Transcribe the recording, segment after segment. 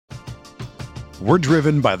We're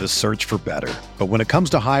driven by the search for better. But when it comes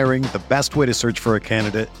to hiring, the best way to search for a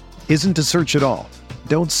candidate isn't to search at all.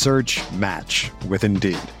 Don't search, match with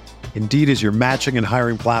Indeed. Indeed is your matching and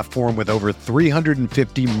hiring platform with over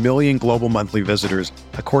 350 million global monthly visitors,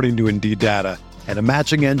 according to Indeed data, and a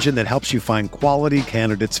matching engine that helps you find quality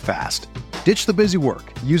candidates fast. Ditch the busy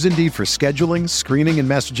work. Use Indeed for scheduling, screening, and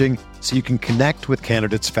messaging so you can connect with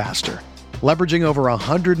candidates faster. Leveraging over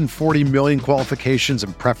 140 million qualifications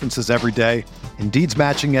and preferences every day, Indeed's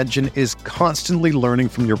matching engine is constantly learning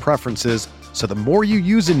from your preferences, so the more you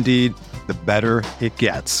use Indeed, the better it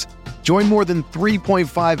gets. Join more than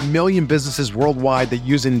 3.5 million businesses worldwide that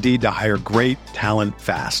use Indeed to hire great talent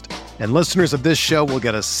fast. And listeners of this show will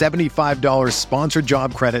get a $75 sponsored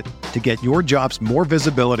job credit to get your jobs more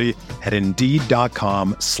visibility at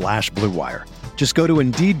Indeed.com/Blue Wire. Just go to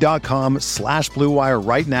Indeed.com/Blue Wire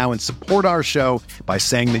right now and support our show by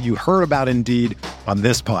saying that you heard about Indeed on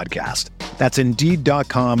this podcast. That's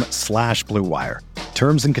Indeed.com/Blue Wire.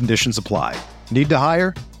 Terms and conditions apply. Need to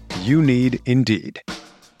hire? You need Indeed.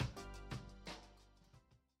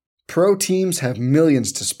 Pro teams have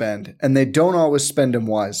millions to spend, and they don't always spend them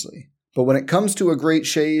wisely. But when it comes to a great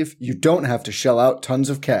shave, you don't have to shell out tons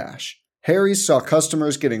of cash. Harry's saw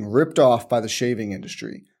customers getting ripped off by the shaving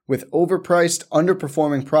industry with overpriced,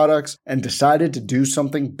 underperforming products and decided to do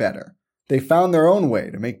something better. They found their own way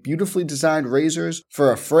to make beautifully designed razors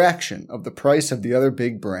for a fraction of the price of the other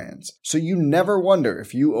big brands, so you never wonder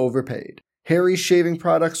if you overpaid. Harry's shaving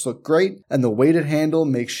products look great, and the weighted handle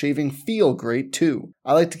makes shaving feel great too.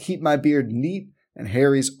 I like to keep my beard neat, and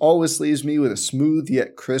Harry's always leaves me with a smooth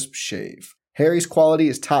yet crisp shave. Harry's quality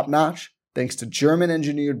is top-notch, thanks to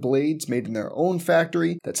German-engineered blades made in their own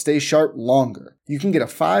factory that stay sharp longer. You can get a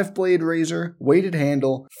 5-blade razor, weighted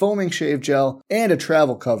handle, foaming shave gel, and a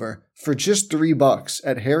travel cover for just $3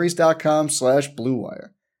 at harrys.com/Blue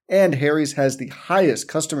Wire. And Harry's has the highest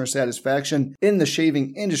customer satisfaction in the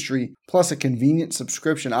shaving industry, plus a convenient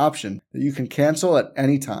subscription option that you can cancel at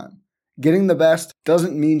any time. Getting the best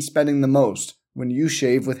doesn't mean spending the most when you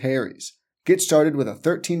shave with Harry's. Get started with a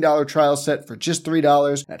 $13 trial set for just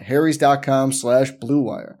 $3 at harrys.com/Blue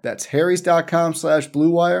Wire. That's harrys.com/Blue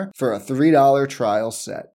Wire for a $3 trial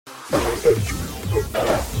set. You're entering the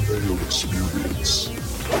Pat Mayo Experience.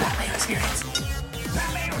 Pat Mayo Experience. Pat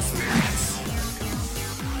Mayo Experience.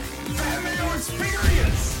 Pat Mayo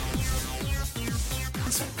Experience.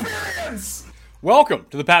 Experience. Welcome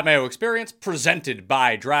to the Pat Mayo Experience, presented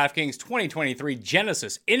by DraftKings 2023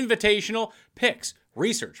 Genesis Invitational. Picks,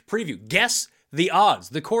 research, preview, guess the odds,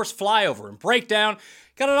 the course flyover, and breakdown.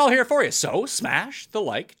 Got it all here for you. So smash the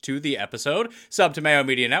like to the episode, sub to Mayo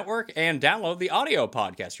Media Network, and download the audio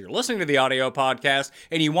podcast. If you're listening to the audio podcast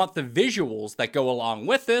and you want the visuals that go along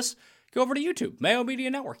with this, go over to YouTube, Mayo Media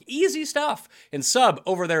Network. Easy stuff. And sub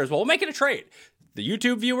over there as well. We'll make it a trade. The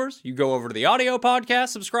YouTube viewers, you go over to the audio podcast,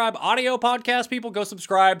 subscribe. Audio podcast people, go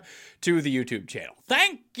subscribe to the YouTube channel.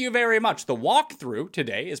 Thank you very much. The walkthrough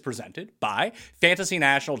today is presented by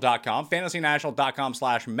FantasyNational.com.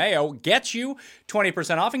 FantasyNational.com/Mayo gets you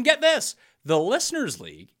 20% off. And get this, the Listeners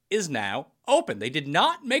League is now open. They did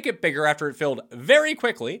not make it bigger after it filled very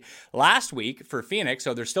quickly last week for Phoenix,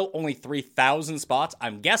 so there's still only 3,000 spots.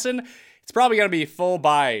 I'm guessing it's probably going to be full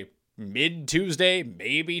by mid-Tuesday,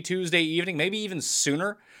 maybe Tuesday evening, maybe even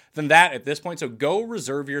sooner than that at this point. So go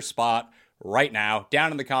reserve your spot right now down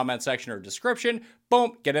in the comment section or description.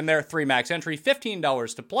 Boom, get in there. 3 max entry,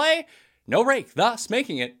 $15 to play. No break, thus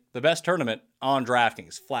making it the best tournament on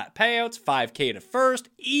DraftKings. Flat payouts, $5K to first.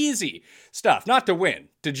 Easy stuff. Not to win,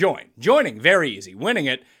 to join. Joining, very easy. Winning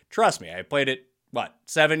it, trust me, I played it,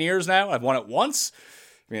 7 years now? I've won it once.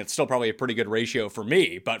 I mean, it's still probably a pretty good ratio for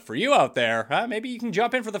me, but for you out there, maybe you can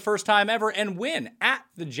jump in for the first time ever and win at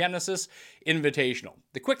the Genesis Invitational.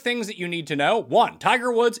 The quick things that you need to know: 1, Tiger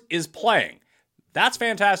Woods is playing. That's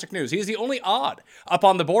fantastic news. He's the only odd up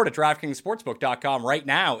on the board at DraftKingsSportsbook.com right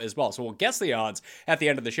now as well. So we'll guess the odds at the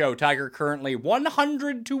end of the show. Tiger currently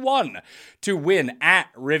 100-1 to win at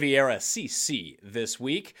Riviera CC this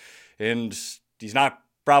week, and he's not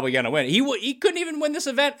probably going to win. He couldn't even win this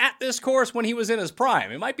event at this course when he was in his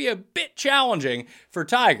prime. It might be a bit challenging for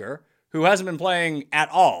Tiger, who hasn't been playing at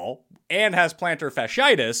all and has plantar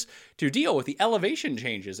fasciitis, to deal with the elevation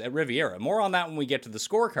changes at Riviera. More on that when we get to the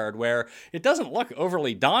scorecard, where it doesn't look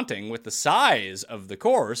overly daunting with the size of the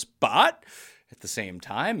course, but the same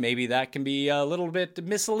time, maybe that can be a little bit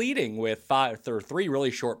misleading with three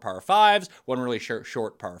really short par 5s, one really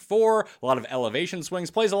short par 4, a lot of elevation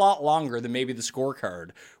swings, plays a lot longer than maybe the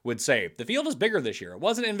scorecard would say. The field is bigger this year. It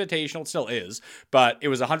wasn't invitational, it still is, but it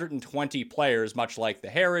was 120 players, much like the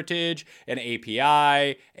Heritage and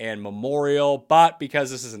API and Memorial, but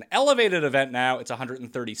because this is an elevated event now, it's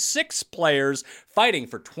 136 players fighting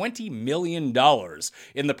for $20 million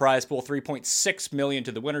in the prize pool, $3.6 million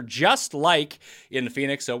to the winner, just like in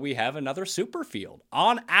Phoenix. So we have another super field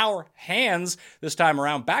on our hands this time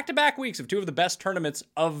around. Back-to-back weeks of two of the best tournaments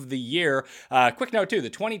of the year. Quick note too, the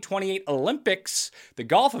 2028 Olympics, the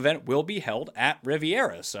golf event, will be held at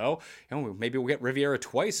Riviera. So maybe we'll get Riviera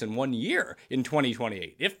twice in 1 year in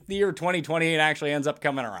 2028. If the year 2028 actually ends up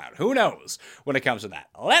coming around, who knows when it comes to that.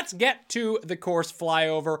 Let's get to the course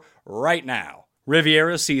flyover right now.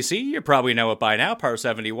 Riviera CC, you probably know it by now, par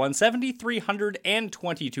 71,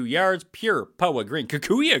 7,322 yards, pure Poa green,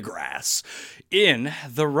 Kikuyu grass in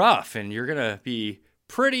the rough, and you're going to be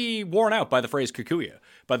pretty worn out by the phrase Kikuyu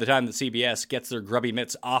by the time that CBS gets their grubby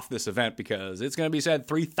mitts off this event, because it's going to be said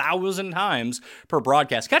 3,000 times per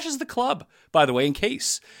broadcast. Catches the club, by the way, in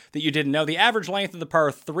case that you didn't know. The average length of the par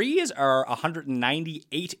 3s are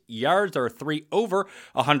 198 yards, or 3 over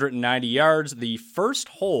 190 yards. The first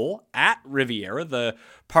hole at Riviera, the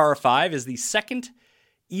par 5, is the second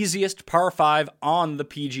easiest par 5 on the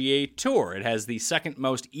PGA Tour. It has the second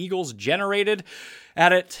most eagles generated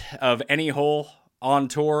at it of any hole on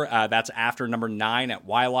tour. That's after number 9 at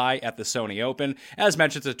Waialae at the Sony Open. As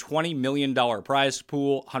mentioned, it's a $20 million prize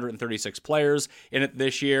pool, 136 players in it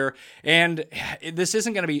this year. And this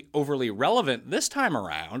isn't going to be overly relevant this time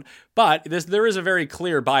around, but there is a very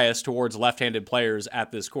clear bias towards left-handed players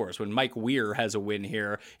at this course. When Mike Weir has a win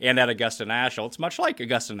here and at Augusta National, it's much like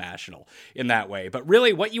Augusta National in that way. But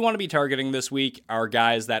really, what you want to be targeting this week are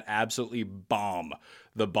guys that absolutely bomb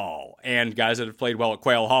the ball, and guys that have played well at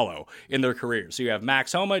Quail Hollow in their careers. So you have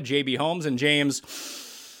Max Homa, JB Holmes, and James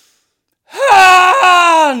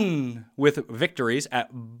Hahn with victories at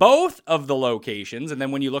both of the locations. And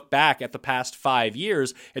then when you look back at the past 5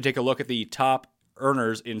 years and take a look at the top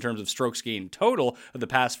earners in terms of strokes gained total of the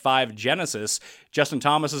past 5 Genesis, Justin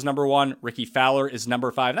Thomas is number 1, Ricky Fowler is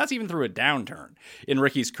number 5. That's even through a downturn in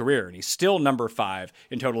Ricky's career, and he's still number 5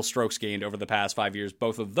 in total strokes gained over the past 5 years.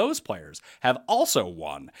 Both of those players have also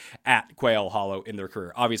won at Quail Hollow in their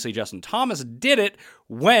career. Obviously, Justin Thomas did it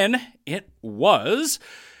when it was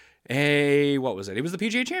what was it? It was the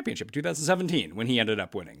PGA Championship in 2017 when he ended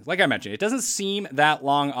up winning. Like I mentioned, it doesn't seem that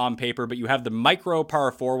long on paper, but you have the micro par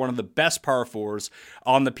 4, one of the best par 4s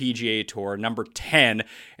on the PGA Tour, number 10.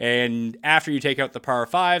 And after you take out the par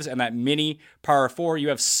 5s and that mini par 4, you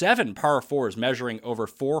have 7 par 4s measuring over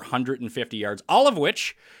 450 yards, all of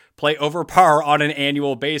which play over par on an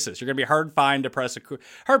annual basis. You're going to be hard-pressed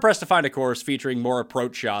to find a course featuring more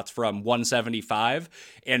approach shots from 175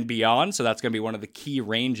 and beyond, so that's going to be one of the key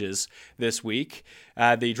ranges this week.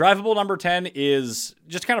 The drivable number 10 is,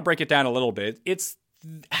 just kind of break it down a little bit, it's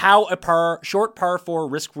how a short par 4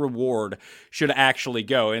 risk reward should actually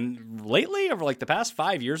go. And lately, over like the past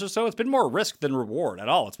 5 years or so, it's been more risk than reward at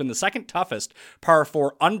all. It's been the second toughest par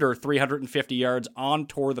 4 under 350 yards on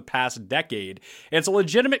tour the past decade. It's a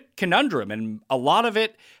legitimate conundrum, and a lot of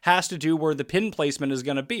it has to do where the pin placement is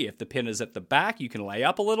going to be. If the pin is at the back, you can lay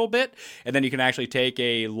up a little bit, and then you can actually take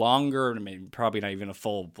a longer, probably not even a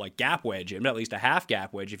full like gap wedge, but at least a half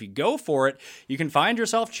gap wedge. If you go for it, you can find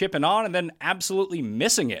yourself chipping on and then absolutely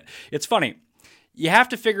missing it. It's funny. You have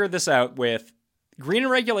to figure this out with green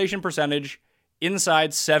and regulation percentage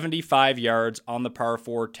inside 75 yards on the par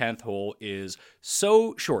 4 10th hole is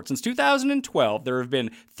so short. Since 2012, there have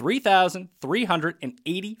been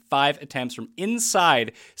 3,385 attempts from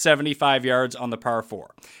inside 75 yards on the par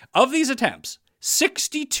 4. Of these attempts,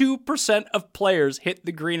 62% of players hit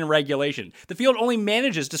the green in regulation. The field only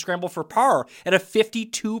manages to scramble for par at a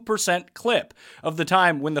 52% clip of the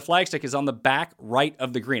time when the flagstick is on the back right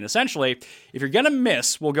of the green. Essentially, if you're going to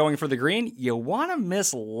miss while going for the green, you want to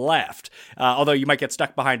miss left. Although you might get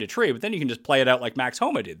stuck behind a tree, but then you can just play it out like Max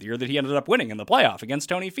Homa did the year that he ended up winning in the playoff against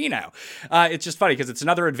Tony Finau. It's just funny because it's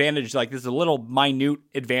another advantage, like this is a little minute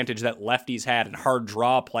advantage that lefties had and hard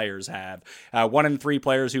draw players have. 1 in 3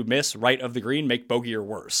 players who miss right of the green make bogey or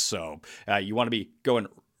worse. So you want to be going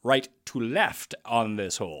right to left on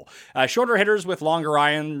this hole. Shorter hitters with longer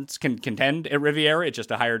irons can contend at Riviera. It's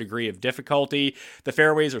just a higher degree of difficulty. The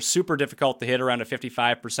fairways are super difficult to hit around a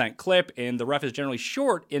 55% clip, and the rough is generally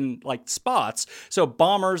short in like spots. So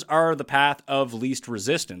bombers are the path of least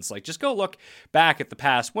resistance. Like just go look back at the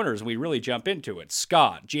past winners and we really jump into it.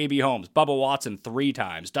 Scott, JB Holmes, Bubba Watson 3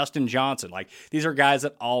 times, Dustin Johnson. Like these are guys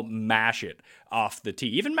that all mash it off the tee.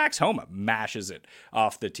 Even Max Homa mashes it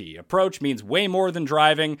off the tee. Approach means way more than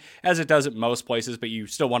driving, as it does at most places, but you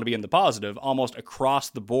still want to be in the positive, almost across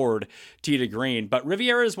the board, tee to green. But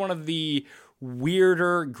Riviera is one of the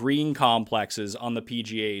weirder green complexes on the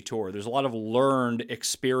PGA Tour. There's a lot of learned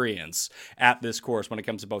experience at this course when it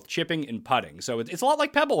comes to both chipping and putting. So it's a lot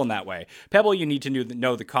like Pebble in that way. Pebble, you need to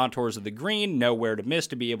know the contours of the green, know where to miss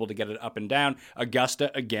to be able to get it up and down.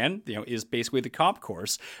 Augusta, again, is basically the comp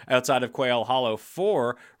course outside of Quail Hollow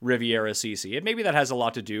for Riviera CC. And maybe that has a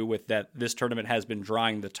lot to do with that this tournament has been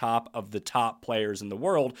drawing the top of the top players in the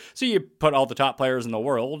world. So you put all the top players in the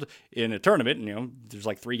world in a tournament, and there's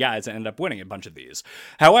like 3 guys that end up winning it. Bunch of these.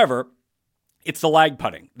 However, it's the lag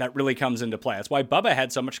putting that really comes into play. That's why Bubba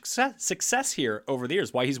had so much success here over the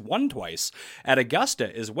years, why he's won twice at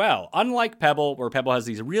Augusta as well. Unlike Pebble, where Pebble has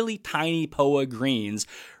these really tiny POA greens,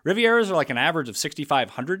 Rivieras are like an average of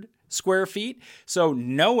 6,500 square feet. So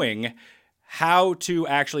knowing how to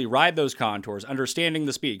actually ride those contours, understanding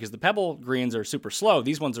the speed, because the Pebble greens are super slow.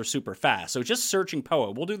 These ones are super fast. So just searching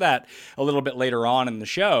POA, we'll do that a little bit later on in the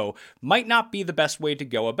show, might not be the best way to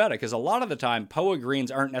go about it, because a lot of the time, POA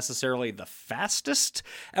greens aren't necessarily the fastest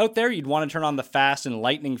out there. You'd want to turn on the fast and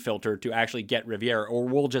lightning filter to actually get Riviera, or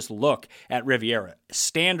we'll just look at Riviera.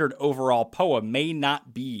 Standard overall POA may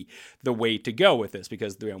not be the way to go with this,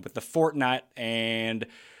 because with the Fortinet and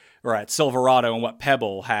Silverado and what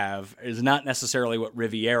Pebble have is not necessarily what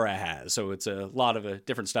Riviera has. So it's a lot of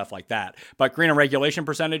different stuff like that. But green and regulation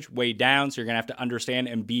percentage way down, so you're going to have to understand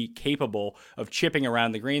and be capable of chipping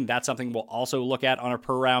around the green. That's something we'll also look at on a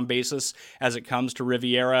per round basis as it comes to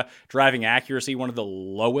Riviera. Driving accuracy, one of the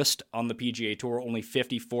lowest on the PGA Tour, only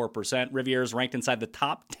 54%. Riviera is ranked inside the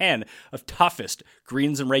top 10 of toughest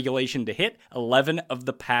greens and regulation to hit, 11 of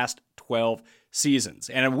the past 12 seasons.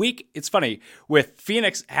 And a week, it's funny, with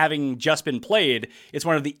Phoenix having just been played, it's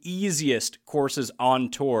one of the easiest courses on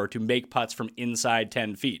tour to make putts from inside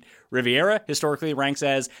 10 feet. Riviera historically ranks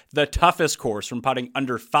as the toughest course from putting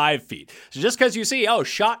under 5 feet. So just because you see,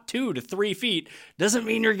 shot 2 to 3 feet, doesn't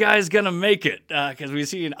mean your guy's going to make it, because we've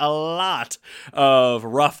seen a lot of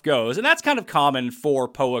rough goes. And that's kind of common for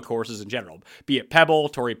POA courses in general, be it Pebble,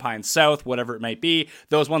 Torrey Pines South, whatever it might be.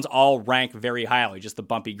 Those ones all rank very highly. Just the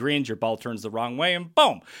bumpy greens, your ball turns the wrong way, and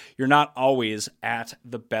boom, you're not always at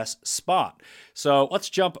the best spot. So let's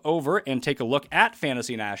jump over and take a look at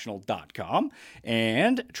fantasynational.com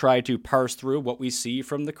and try to parse through what we see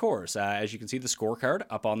from the course. As you can see, the scorecard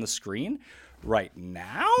up on the screen right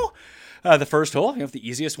now. The first hole, the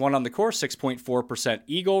easiest one on the course, 6.4%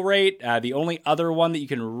 eagle rate. The only other one that you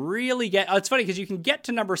can really get, it's funny because you can get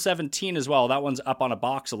to number 17 as well. That one's up on a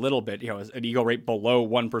box a little bit, an eagle rate below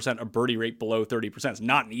 1%, a birdie rate below 30%. It's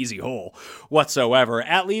not an easy hole whatsoever.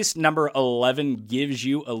 At least number 11 gives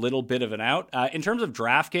you a little bit of an out. In terms of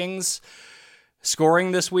DraftKings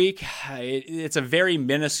scoring this week, it's a very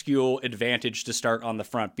minuscule advantage to start on the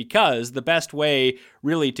front, because the best way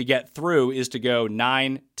really to get through is to go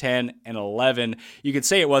 9, 10, and 11. You could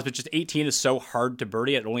say it was, but just 18 is so hard to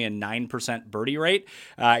birdie at only a 9% birdie rate.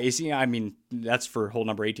 That's for hole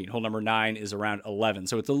number 18. Hole number 9 is around 11.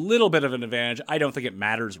 So it's a little bit of an advantage. I don't think it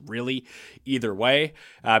matters really either way.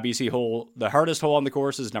 BC the hardest hole on the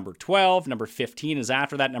course is number 12. Number 15 is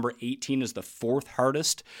after that. Number 18 is the 4th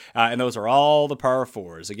hardest. And those are all the par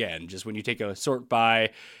 4s. Again, just when you take a sort by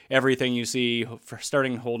everything you see, for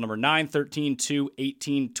starting hole number 9, 13, 2,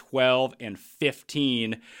 18, 12, and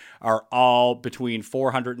 15 are all between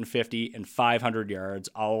 450 and 500 yards.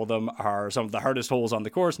 All of them are some of the hardest holes on the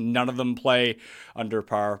course. None of them play under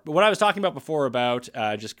par. But what I was talking about before about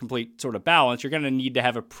just complete sort of balance, you're going to need to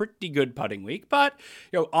have a pretty good putting week. But,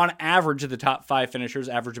 on average, the top 5 finishers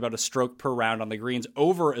average about a stroke per round on the greens,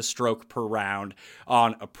 over a stroke per round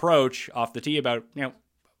on approach off the tee, about,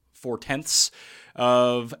 4/10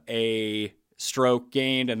 of a stroke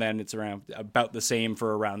gained, and then it's around about the same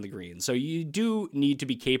for around the green. So you do need to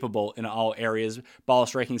be capable in all areas. Ball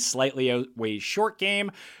striking slightly outweighs short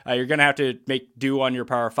game. You're going to have to make do on your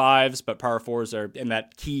par 5s, but par 4s are in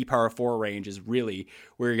that key par 4 range is really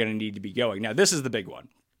where you're going to need to be going. Now, this is the big one.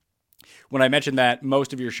 When I mentioned that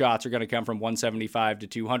most of your shots are going to come from 175 to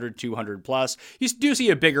 200, 200 plus, you do see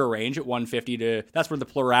a bigger range at 150 to, that's where the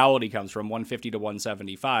plurality comes from, 150 to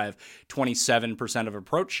 175. 27% of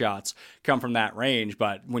approach shots come from that range,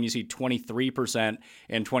 but when you see 23%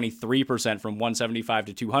 and 23% from 175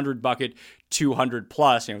 to 200 bucket, 200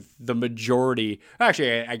 plus, the majority,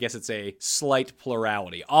 actually, I guess it's a slight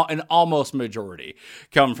plurality, an almost majority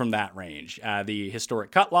come from that range. The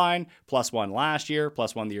historic cut line, +1 last year,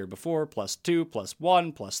 +1 the year before, +2,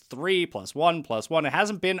 +1, +3, +1, +1. It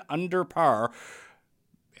hasn't been under par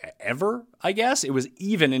ever, I guess. It was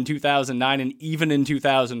even in 2009 and even in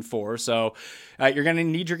 2004. So you're going to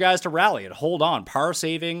need your guys to rally and hold on. Par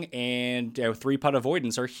saving and 3-putt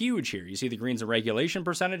avoidance are huge here. You see the greens and regulation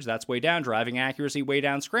percentage, that's way down. Driving accuracy, way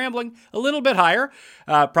down. Scrambling, a little bit higher,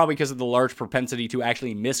 probably because of the large propensity to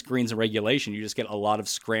actually miss greens and regulation. You just get a lot of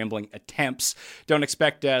scrambling attempts. Don't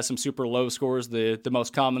expect some super low scores. The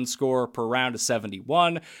most common score per round is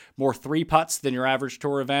 71. More 3-putts than your average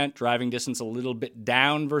tour event. Driving distance a little bit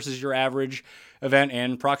down versus your average event,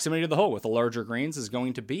 and proximity to the hole with the larger greens is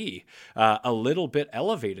going to be a little bit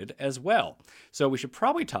elevated as well. So we should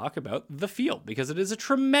probably talk about the field because it is a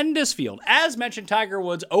tremendous field. As mentioned, Tiger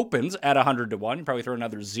Woods opens at 100-1. You probably throw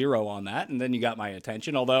another 0 on that, and then you got my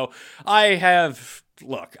attention. Although I have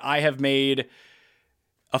made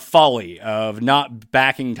a folly of not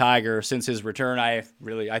backing Tiger since his return. I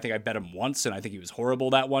think I bet him once, and I think he was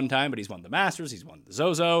horrible that one time, but he's won the Masters, he's won the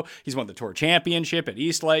Zozo, he's won the Tour Championship at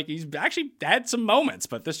Eastlake. He's actually had some moments,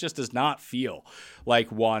 but this just does not feel like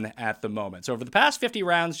one at the moment. So over the past 50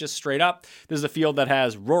 rounds, just straight up, this is a field that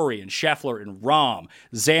has Rory and Scheffler and Rahm,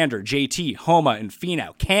 Xander, JT, Homa and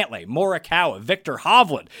Finau, Cantlay, Morikawa, Victor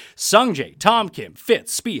Hovland, Sungjae, Tom Kim,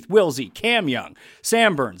 Fitz, Spieth, Willsey, Cam Young,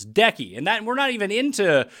 Sam Burns, Decky, and that we're not even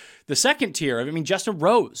into the second tier. I mean, Justin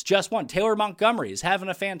Rose just won. Taylor Montgomery is having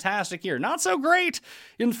a fantastic year. Not so great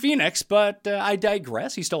in Phoenix, but I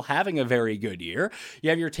digress. He's still having a very good year.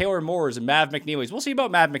 You have your Taylor Moores and Mav McNeelys. We'll see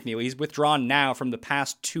about Mav McNeely. He's withdrawn now from the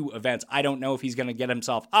past 2 events. I don't know if he's going to get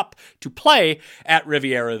himself up to play at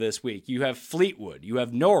Riviera this week. You have Fleetwood. You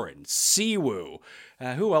have Noren, Siwoo.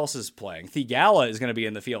 Who else is playing? Thigala is going to be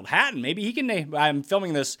in the field. Hatton, maybe he can. I'm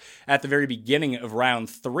filming this at the very beginning of round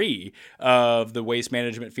 3 of the Waste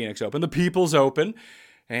Management Phoenix Open, the People's Open.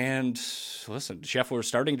 And listen, Scheffler's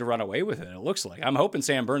starting to run away with it, it looks like. I'm hoping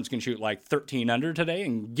Sam Burns can shoot like 13 under today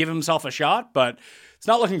and give himself a shot, but it's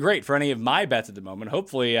not looking great for any of my bets at the moment.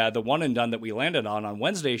 Hopefully, the one and done that we landed on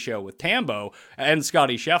Wednesday's show with Tambo and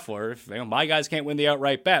Scotty Scheffler, if my guys can't win the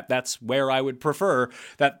outright bet, that's where I would prefer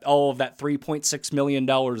that all of that $3.6 million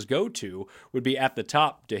go to would be at the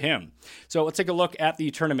top to him. So let's take a look at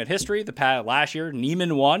the tournament history. Last year,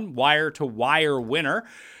 Neiman won, wire-to-wire winner.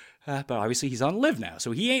 But obviously he's on live now,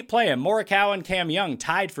 so he ain't playing. Morikawa and Cam Young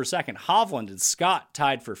tied for second. Hovland and Scott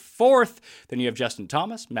tied for fourth. Then you have Justin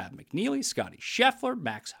Thomas, Matt McNeely, Scotty Scheffler,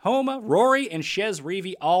 Max Homa, Rory, and Chez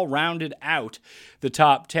Reavie all rounded out the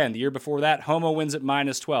top 10. The year before that, Homa wins at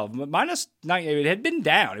 -12. -9, it had been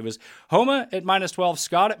down. It was Homa at -12,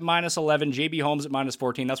 Scott at -11, JB Holmes at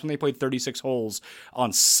 -14. That's when they played 36 holes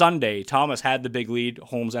on Sunday. Thomas had the big lead.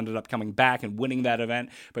 Holmes ended up coming back and winning that event.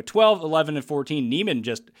 But 12, 11, and 14, Neiman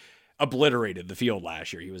just obliterated the field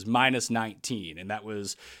last year. He was -19, and that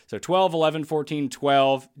was, so 12, 11, 14,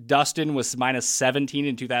 12. Dustin was -17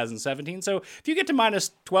 in 2017. So if you get to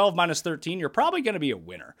 -12, -13, you're probably going to be a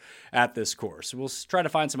winner at this course. We'll try to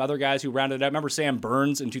find some other guys who rounded it out. Remember Sam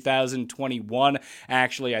Burns in 2021?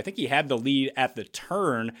 Actually, I think he had the lead at the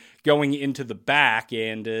turn going into the back,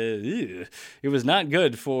 and it was not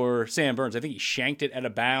good for Sam Burns. I think he shanked it at a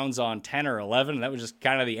bounds on 10 or 11, and that was just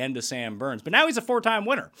kind of the end of Sam Burns. But now he's a 4-time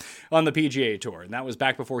winner on the PGA Tour, and that was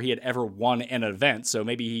back before he had ever won an event, so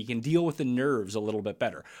maybe he can deal with the nerves a little bit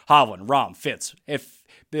better. Hovland, Rahm, Fitz.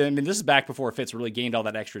 This is back before Fitz really gained all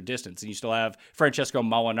that extra distance, and you still have Francesco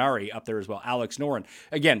Molinari up there as well, Alex Noren.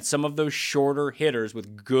 Again, some of those shorter hitters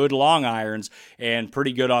with good long irons and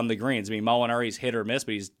pretty good on the greens. I mean, Molinari's hit or miss,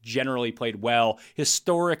 but he's generally played well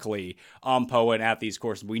historically on POA and at these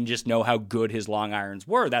courses. We just know how good his long irons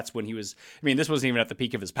were. That's when he was, this wasn't even at the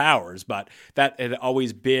peak of his powers, but that had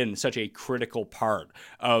always been such a critical part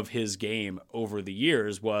of his game over the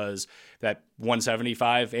years, was that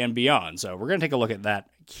 175 and beyond. So we're going to take a look at that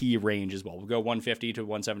key range as well. We'll go 150 to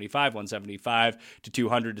 175, 175 to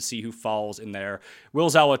 200 to see who falls in there. Will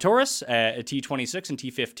Zalatoris at T26 and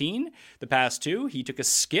T15. The past 2, he took a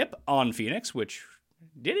skip on Phoenix, which,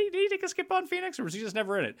 did he take a skip on Phoenix, or was he just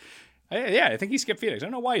never in it? Yeah, I think he skipped Phoenix. I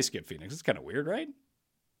don't know why he skipped Phoenix. It's kind of weird, right?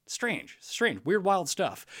 Strange, weird, wild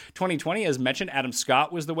stuff. 2020, as mentioned, Adam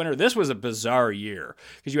Scott was the winner. This was a bizarre year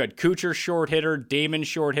because you had Kuchar short hitter, Damon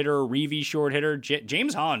short hitter, Reavie short hitter,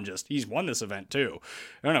 James Hahn he's won this event too.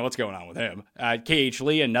 I don't know what's going on with him. KH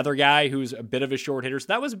Lee, another guy who's a bit of a short hitter. So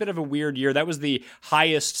that was a bit of a weird year. That was the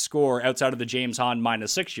highest score outside of the James Hahn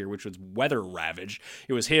 -6 year, which was weather ravaged.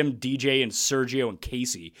 It was him, DJ, and Sergio and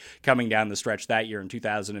Casey coming down the stretch that year in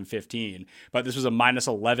 2015. But this was a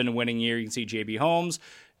 -11 winning year. You can see JB Holmes,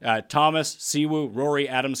 Thomas, Siwoo, Rory,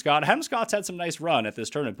 Adam Scott. Adam Scott's had some nice run at this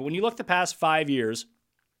tournament, but when you look the past 5 years,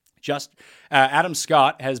 Adam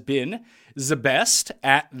Scott has been the best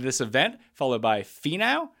at this event, followed by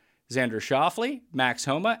Finau, Xander Schauffele, Max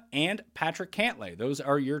Homa, and Patrick Cantlay. Those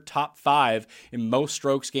are your top 5 in most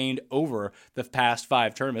strokes gained over the past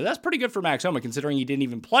 5 tournaments. That's pretty good for Max Homa, considering he didn't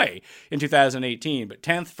even play in 2018, but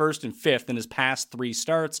 10th, 1st, and 5th in his past 3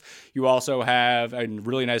 starts. You also have a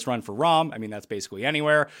really nice run for Rahm. I mean, that's basically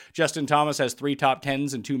anywhere. Justin Thomas has 3 top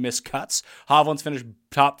 10s and 2 missed cuts. Hovland's finished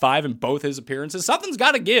top 5 in both his appearances. Something's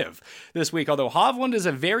got to give this week, although Hovland is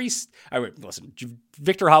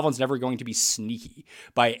Victor Hovland's never going to be sneaky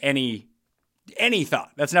by any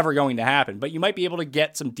thought. That's never going to happen, but you might be able to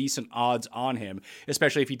get some decent odds on him,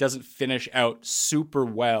 especially if he doesn't finish out super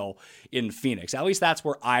well in Phoenix. At least that's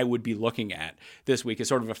where I would be looking at this week, as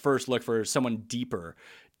sort of a first look for someone deeper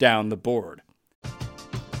down the board.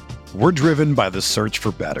 We're driven by the search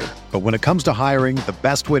for better, but when it comes to hiring, the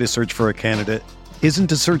best way to search for a candidate isn't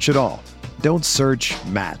to search at all. Don't search,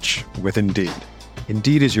 match with Indeed.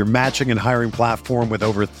 Indeed is your matching and hiring platform with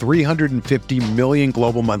over 350 million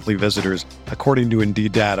global monthly visitors, according to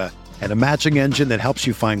Indeed data, and a matching engine that helps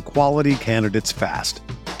you find quality candidates fast.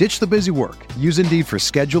 Ditch the busy work. Use Indeed for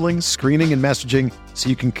scheduling, screening, and messaging so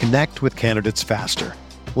you can connect with candidates faster.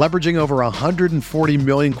 Leveraging over 140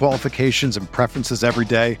 million qualifications and preferences every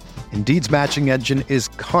day, Indeed's matching engine is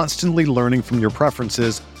constantly learning from your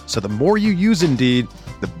preferences, so the more you use Indeed,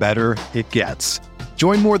 the better it gets.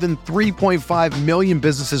 Join more than 3.5 million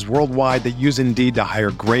businesses worldwide that use Indeed to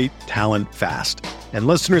hire great talent fast. And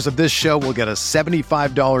listeners of this show will get a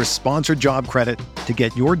 $75 sponsored job credit to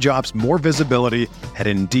get your jobs more visibility at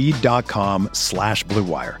Indeed.com/Blue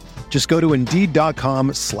Wire. Just go to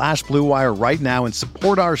Indeed.com/Blue Wire right now and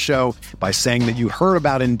support our show by saying that you heard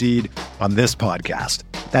about Indeed on this podcast.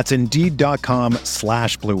 That's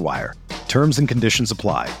Indeed.com/Blue Wire. Terms and conditions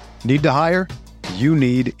apply. Need to hire? You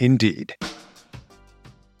need Indeed.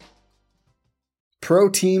 Pro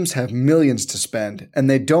teams have millions to spend, and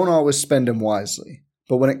they don't always spend them wisely.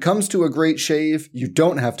 But when it comes to a great shave, you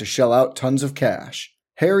don't have to shell out tons of cash.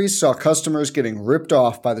 Harry's saw customers getting ripped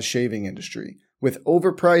off by the shaving industry with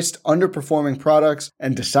overpriced, underperforming products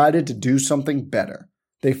and decided to do something better.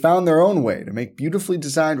 They found their own way to make beautifully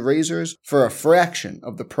designed razors for a fraction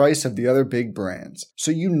of the price of the other big brands,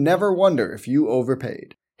 so you never wonder if you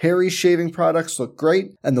overpaid. Harry's shaving products look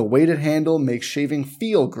great, and the weighted handle makes shaving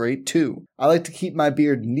feel great too. I like to keep my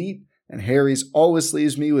beard neat, and Harry's always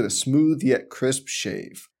leaves me with a smooth yet crisp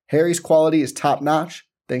shave. Harry's quality is top-notch,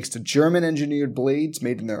 thanks to German-engineered blades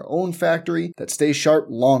made in their own factory that stay sharp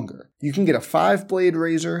longer. You can get a 5-blade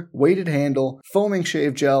razor, weighted handle, foaming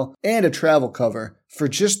shave gel, and a travel cover for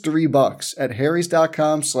just $3 at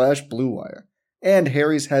harrys.com/Blue Wire. And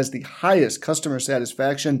Harry's has the highest customer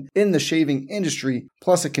satisfaction in the shaving industry,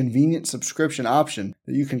 plus a convenient subscription option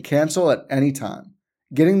that you can cancel at any time.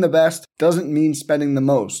 Getting the best doesn't mean spending the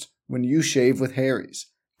most when you shave with Harry's.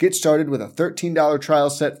 Get started with a $13 trial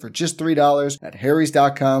set for just $3 at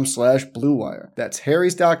harrys.com/Blue Wire. That's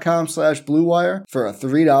harrys.com/Blue Wire for a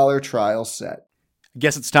 $3 trial set. I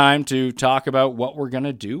guess it's time to talk about what we're going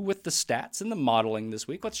to do with the stats and the modeling this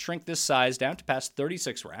week. Let's shrink this size down to past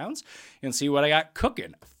 36 rounds and see what I got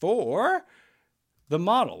cooking for the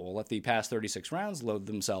model. We'll let the past 36 rounds load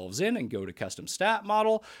themselves in and go to custom stat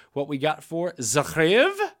model. What we got for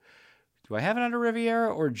Zverev. Do I have it under Riviera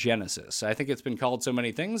or Genesis? I think it's been called so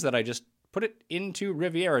many things that I just put it into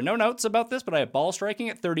Riviera. No notes about this, but I have ball striking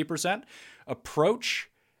at 30%, approach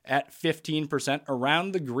at 15%,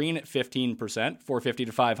 around the green at 15%, 450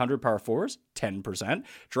 to 500 par 4s, 10%,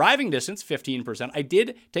 driving distance, 15%. I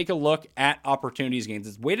did take a look at opportunities gains.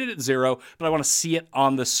 It's weighted at 0, but I want to see it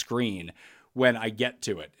on the screen when I get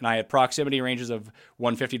to it. And I had proximity ranges of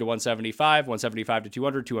 150 to 175, 175 to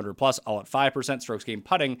 200, 200 plus, all at 5%, strokes gained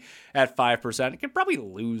putting at 5%. I could probably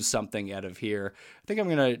lose something out of here. I think I'm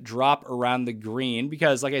going to drop around the green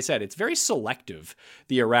because, like I said, it's very selective,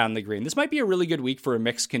 the around the green. This might be a really good week for a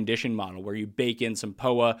mixed condition model where you bake in some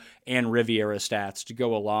POA and Riviera stats to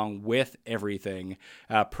go along with everything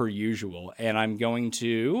per usual. And I'm going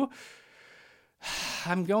to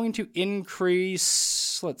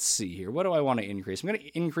increase, let's see here. What do I want to increase? I'm going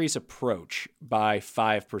to increase approach by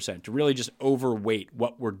 5% to really just overweight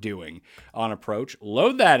what we're doing on approach.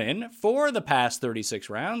 Load that in for the past 36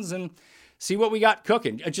 rounds and see what we got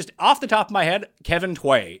cooking. Just off the top of my head, Kevin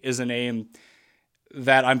Tway is a name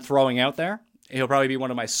that I'm throwing out there. He'll probably be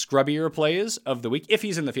one of my scrubbier plays of the week if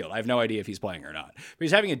he's in the field. I have no idea if he's playing or not. But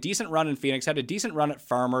he's having a decent run in Phoenix, had a decent run at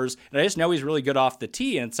Farmers, and I just know he's really good off the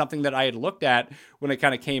tee, and it's something that I had looked at when it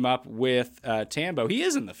kind of came up with Tambo. He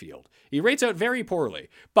is in the field. He rates out very poorly,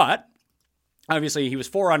 but obviously he was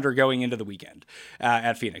 4 under going into the weekend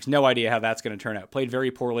at Phoenix. No idea how that's going to turn out. Played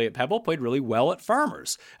very poorly at Pebble, played really well at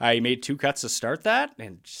Farmers. He made 2 cuts to start that,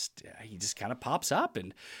 and he just kind of pops up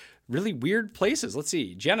and really weird places. Let's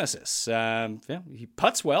see. Genesis. He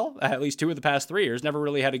putts well, at least 2 of the past 3 years. Never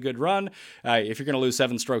really had a good run. If you're going to lose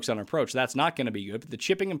 7 strokes on approach, that's not going to be good. But the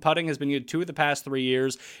chipping and putting has been good 2 of the past 3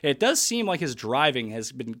 years. It does seem like his driving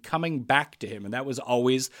has been coming back to him, and that was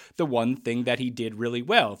always the one thing that he did really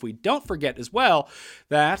well. If we don't forget as well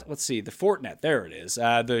that, let's see, the Fortinet, there it is.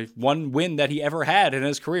 The one win that he ever had in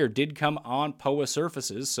his career did come on POA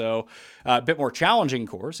surfaces, so a bit more challenging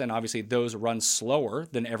course, and obviously those run slower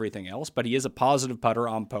than everything else, but he is a positive putter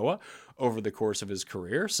on POA over the course of his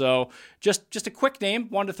career. So just a quick name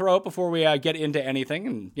wanted to throw out before we get into anything,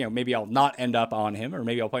 and maybe I'll not end up on him, or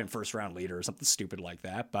maybe I'll play him first round leader or something stupid like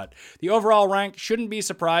that. But the overall rank shouldn't be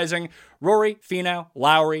surprising. Rory, Finau,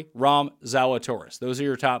 Lowry, Rahm, Zalatoris. Those are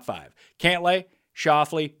your top 5. Cantlay,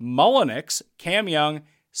 Schauffele, Mullinix, Cam Young,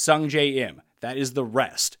 Sungjae Im. That is the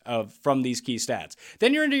rest from these key stats.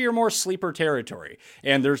 Then you're into your more sleeper territory.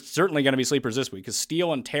 And there's certainly going to be sleepers this week because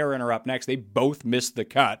Steele and Taryn are up next. They both missed the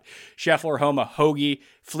cut. Scheffler, Homa, Hoagie,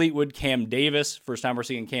 Fleetwood, Cam Davis. First time we're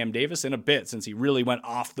seeing Cam Davis in a bit since he really went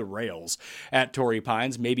off the rails at Torrey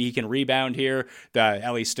Pines. Maybe he can rebound here.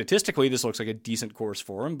 At least statistically, this looks like a decent course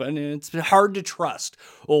for him, but it's hard to trust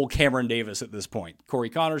old Cameron Davis at this point.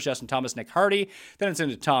 Corey Connors, Justin Thomas, Nick Hardy. Then it's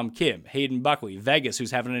into Tom Kim, Hayden Buckley, Vegas,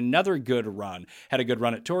 who's having another good run. Had a good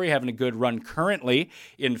run at Torrey, having a good run currently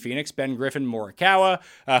in Phoenix. Ben Griffin, Morikawa.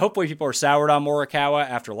 Hopefully people are soured on Morikawa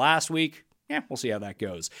after last week. Yeah, we'll see how that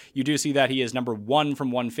goes. You do see that he is number 1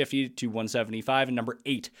 from 150 to 175 and number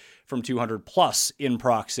 8 from 200 plus in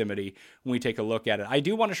proximity when we take a look at it. I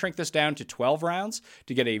do want to shrink this down to 12 rounds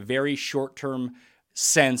to get a very short-term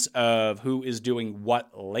sense of who is doing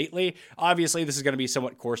what lately. Obviously, this is going to be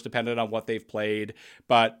somewhat course dependent on what they've played,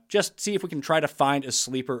 but just see if we can try to find a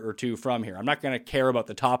sleeper or two from here. I'm not going to care about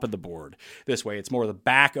the top of the board this way. It's more the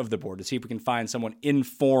back of the board to see if we can find someone in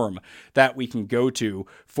form that we can go to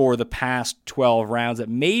for the past 12 rounds that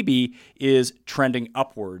maybe is trending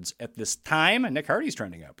upwards at this time. And Nick Hardy's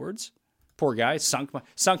trending upwards. Poor guy sunk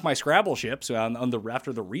my Scrabble ships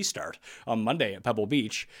after the restart on Monday at Pebble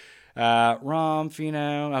Beach. Rahm,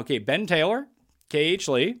 Finau, okay, Ben Taylor, KH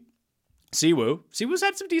Lee, Siwoo. Siwoo's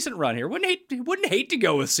had some decent run here. Wouldn't hate to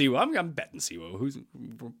go with Siwoo. I'm betting Siwoo.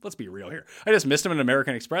 Let's be real here. I just missed him in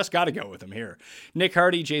American Express. Got to go with him here. Nick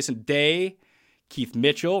Hardy, Jason Day, Keith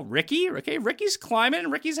Mitchell, Ricky. Okay, Ricky's climbing.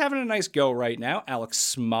 Ricky's having a nice go right now. Alex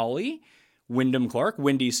Smalley, Wyndham Clark,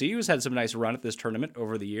 Windy C, who's had some nice run at this tournament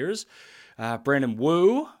over the years. Brandon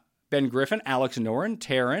Wu, Ben Griffin, Alex Noren,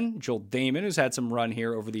 Taryn, Joel Damon, who's had some run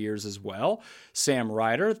here over the years as well. Sam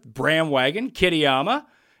Ryder, Bram Wagon, Kitayama.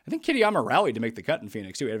 I think Kitayama rallied to make the cut in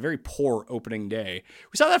Phoenix, too. He had a very poor opening day.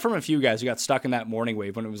 We saw that from a few guys who got stuck in that morning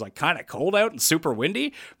wave when it was like kind of cold out and super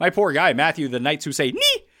windy. My poor guy, Matthew, the Knights who say,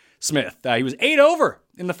 nee, Smith. He was 8 over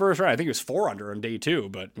in the first round. I think he was 4 under on day 2,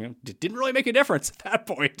 but it didn't really make a difference at that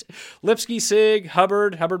point. Lipsky, Sig,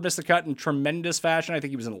 Hubbard. Hubbard missed the cut in tremendous fashion. I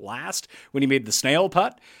think he was in last when he made the snail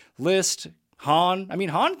putt. List, Hahn.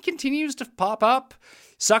 Hahn continues to pop up.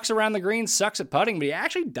 Sucks around the green, sucks at putting, but he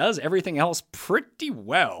actually does everything else pretty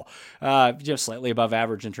well. Just slightly above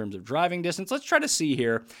average in terms of driving distance. Let's try to see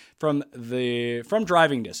here from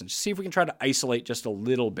driving distance. See if we can try to isolate just a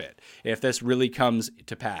little bit if this really comes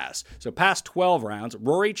to pass. So past 12 rounds,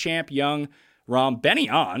 Rory, Champ, Young, Rahm, Benny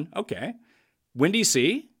on. Okay. Windy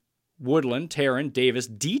C, Woodland, Taryn, Davis,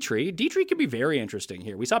 Dietrich. Dietrich could be very interesting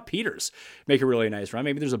here. We saw Peters make a really nice run.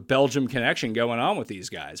 Maybe there's a Belgium connection going on with these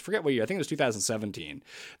guys. Forget what year. I think it was 2017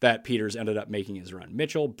 that Peters ended up making his run.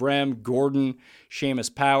 Mitchell, Brem, Gordon,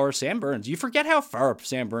 Seamus Power, Sam Burns. You forget how far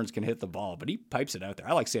Sam Burns can hit the ball, but he pipes it out there.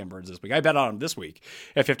 I like Sam Burns this week. I bet on him this week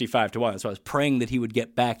at 55-1. So I was praying that he would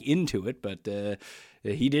get back into it, but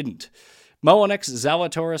he didn't. Mullinix,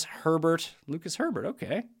 Zalatoris, Herbert, Lucas Herbert,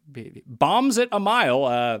 okay. Bombs it a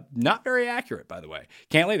mile, not very accurate, by the way.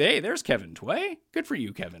 Cantlay, hey, there's Kevin Tway. Good for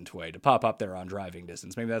you, Kevin Tway, to pop up there on driving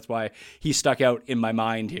distance. Maybe that's why he stuck out in my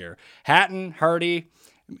mind here. Hatton, Hardy.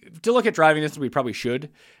 To look at driving distance, we probably should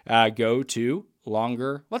go to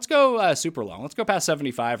longer. Let's go super long. Let's go past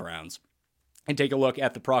 75 rounds. And take a look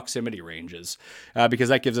at the proximity ranges because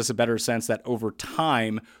that gives us a better sense that over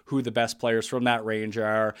time, who the best players from that range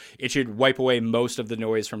are. It should wipe away most of the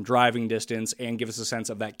noise from driving distance and give us a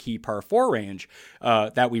sense of that key par 4 range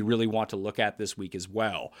that we really want to look at this week as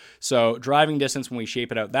well. So driving distance, when we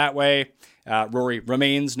shape it out that way, Rory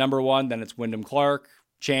remains number 1. Then it's Wyndham Clark,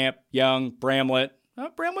 Champ, Young, Bramlett.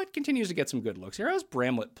 Bramlett continues to get some good looks here. How's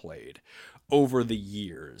Bramlett played over the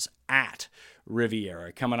years at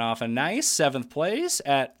Riviera? Coming off a nice 7th place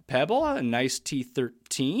at Pebble, a nice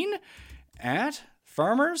T13 at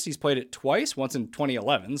Farmers. He's played it twice, once in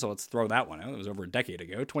 2011, so let's throw that one out. It was over a decade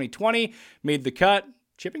ago. 2020, made the cut.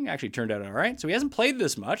 chipping actually turned out all right. So he hasn't played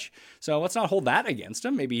this much. So let's not hold that against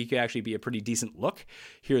him. Maybe he could actually be a pretty decent look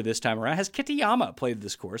here this time around. Has Kitayama played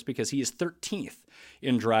this course because he is 13th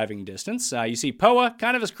in driving distance. You see Poa,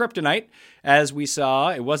 kind of his kryptonite, as we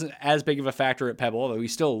saw. It wasn't as big of a factor at Pebble, although he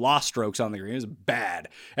still lost strokes on the green. It was bad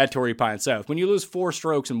at Torrey Pines South. When you lose 4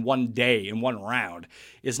 strokes in one day, in one round,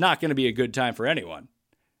 it's not going to be a good time for anyone.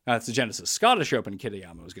 It's the Genesis Scottish Open.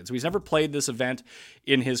 Kitayama was good. So he's never played this event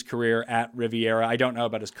in his career at Riviera. I don't know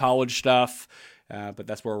about his college stuff, but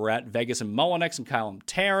that's where we're at. Vegas and Mullinex and Callum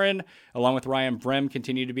Tarrant, along with Ryan Brem,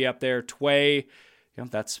 continue to be up there. Tway,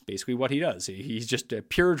 that's basically what he does. He's just a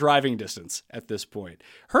pure driving distance at this point.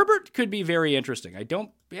 Herbert could be very interesting.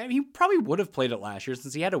 He probably would have played it last year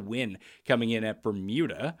since he had a win coming in at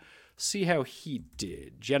Bermuda. See how he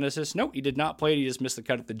did. Genesis, nope, he did not play it. He just missed the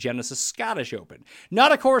cut at the Genesis Scottish Open.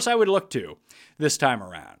 Not a course I would look to this time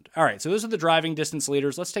around. All right, so those are the driving distance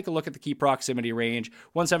leaders. Let's take a look at the key proximity range.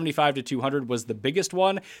 175 to 200 was the biggest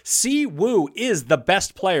one. Si Woo is the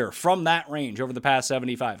best player from that range over the past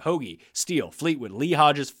 75. Hoagie, Steele, Fleetwood, Lee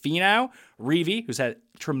Hodges, Finau, Reeve, who's had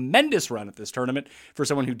a tremendous run at this tournament for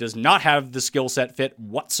someone who does not have the skill set fit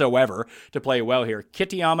whatsoever to play well here.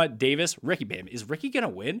 Kitayama, Davis, Ricky. Bam. Is Ricky going to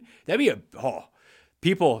win? That'd be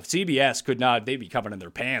people, CBS could not, they'd be coming in their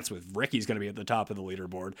pants with Ricky's going to be at the top of the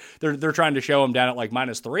leaderboard. They're trying to show him down at like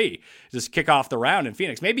 -3, just kick off the round in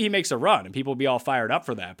Phoenix. Maybe he makes a run and people will be all fired up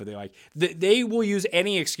for that, but they will use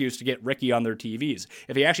any excuse to get Ricky on their TVs.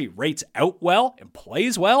 If he actually rates out well and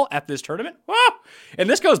plays well at this tournament, and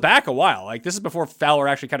this goes back a while. Like this is before Fowler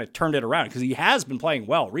actually kind of turned it around because he has been playing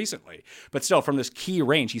well recently, but still from this key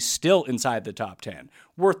range, he's still inside the top 10.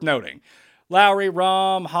 Worth noting. Lowry,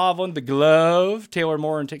 Rahm, Hovland, the glove, Taylor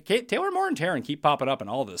Moore and Tarrant keep popping up in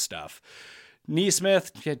all this stuff.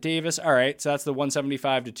 Neesmith, Davis. All right, so that's the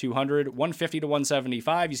 175 to 200. 150 to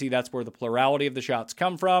 175, you see that's where the plurality of the shots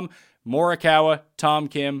come from. Morikawa, Tom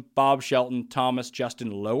Kim, Bob Shelton, Thomas,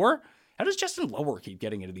 Justin Lower. How does Justin Lower keep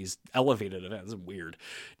getting into these elevated events? This is weird.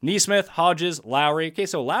 Neesmith, Hodges, Lowry. Okay,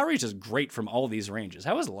 so Lowry's just great from all these ranges.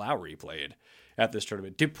 How has Lowry played at this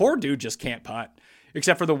tournament? Poor dude just can't putt.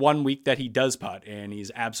 Except for the 1 week that he does putt, and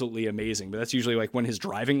he's absolutely amazing. But that's usually like when his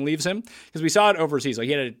driving leaves him. Because we saw it overseas. Like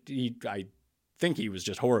I think he was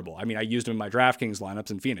just horrible. I mean, I used him in my DraftKings lineups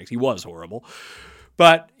in Phoenix. He was horrible.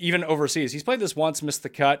 But even overseas, he's played this once, missed the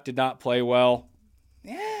cut, did not play well.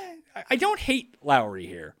 I don't hate Lowry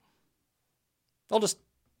here. I'll just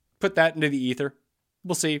put that into the ether.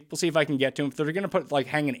 We'll see. We'll see if I can get to him. If they're going to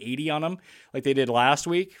hang an 80 on him like they did last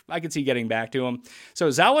week, I could see getting back to him. So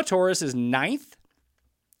Zalatoris is 9th.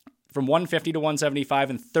 From 150 to 175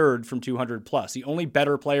 and 3rd from 200 plus. The only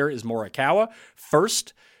better player is Morikawa,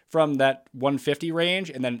 1st from that 150 range,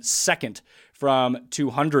 and then 2nd from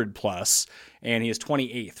 200 plus, and he is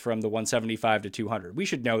 28th from the 175 to 200. We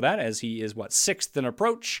should know that as he is 6th in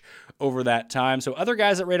approach over that time. So other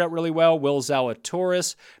guys that rate out really well, Will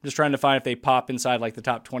Zalatoris. I'm just trying to find if they pop inside like the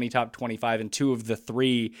top 20, top 25, and 2 of the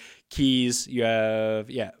 3 keys. You have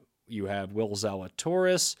Will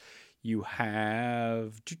Zalatoris. You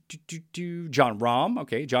have John Rahm.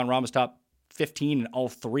 Okay, John Rahm is top 15 in all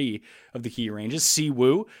 3 of the key ranges. Si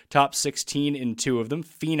Woo, top 16 in 2 of them.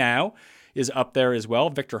 Finau is up there as well.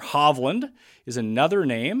 Victor Hovland is another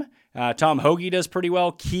name. Tom Hoagie does pretty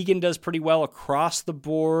well. Keegan does pretty well across the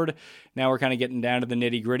board. Now we're kind of getting down to the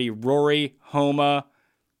nitty-gritty. Rory, Homa,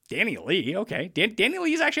 Danny Lee, okay. Danny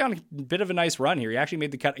Lee's actually on a bit of a nice run here. He actually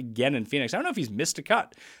made the cut again in Phoenix. I don't know if he's missed a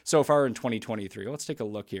cut so far in 2023. Let's take a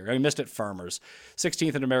look here. He missed at Farmers.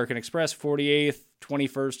 16th at American Express, 48th,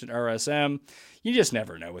 21st at RSM. You just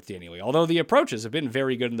never know with Danny Lee. Although the approaches have been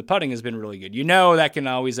very good and the putting has been really good. You know that can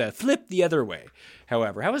always flip the other way.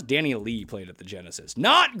 However, how has Danny Lee played at the Genesis?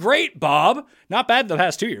 Not great, Bob. Not bad the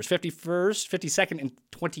past 2 years. 51st, 52nd, and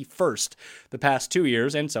 21st the past 2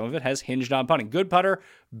 years, and some of it has hinged on putting. Good putter,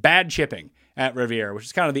 bad chipping at Riviera, which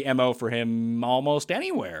is kind of the MO for him almost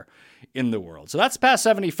anywhere in the world. So that's past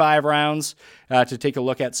 75 rounds. To take a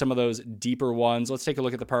look at some of those deeper ones, let's take a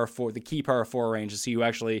look at the key par 4 range to see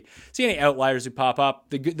any outliers who pop up.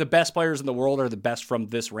 The best players in the world are the best from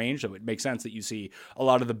this range, so it makes sense that you see a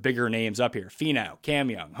lot of the bigger names up here. Finau,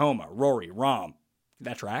 Cam Young, Homa, Rory, Rahm.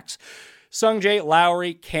 That tracks. Sungjae,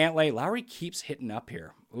 Lowry, Cantlay. Lowry keeps hitting up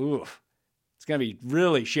here. Ooh. It's going to be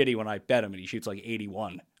really shitty when I bet him and he shoots like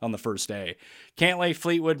 81 on the first day. Cantlay,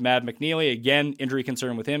 Fleetwood, Matt McNeely. Again, injury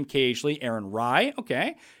concern with him. KH Lee, Aaron Rye.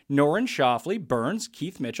 Okay. Noren, Schauffele, Burns,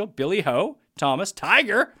 Keith Mitchell, Billy Ho, Thomas,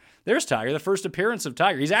 Tiger. There's Tiger, the first appearance of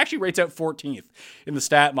Tiger. He's actually rates out 14th in the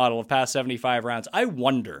stat model of past 75 rounds. I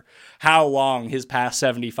wonder how long his past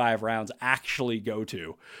 75 rounds actually go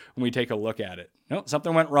to when we take a look at it. No,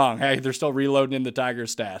 something went wrong. Hey, they're still reloading in the Tiger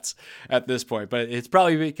stats at this point, but it's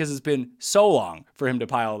probably because it's been so long for him to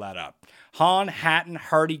pile that up. Hahn, Hatton,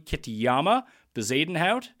 Hardy, Kitayama,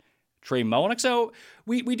 Bezadenhout, Trey Mullinick. So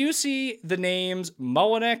we do see the names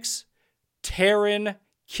Mullinick, Taryn,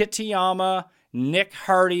 Kitayama, Nick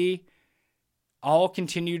Hardy all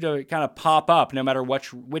continue to kind of pop up no matter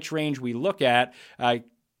which range we look at.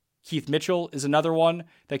 Keith Mitchell is another one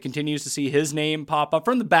that continues to see his name pop up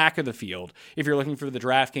from the back of the field. If you're looking for the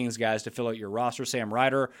DraftKings guys to fill out your roster, Sam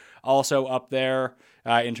Ryder also up there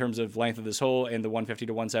in terms of length of this hole in the 150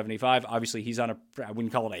 to 175. Obviously, he's on I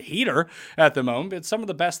wouldn't call it a heater at the moment, but it's some of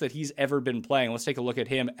the best that he's ever been playing. Let's take a look at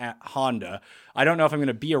him at Honda. I don't know if I'm going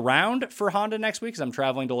to be around for Honda next week because I'm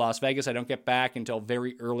traveling to Las Vegas. I don't get back until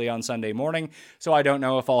very early on Sunday morning, so I don't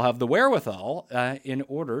know if I'll have the wherewithal in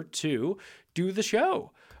order to do the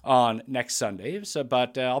show on next Sunday,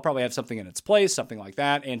 but I'll probably have something in its place, something like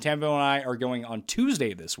that. And Tambo and I are going on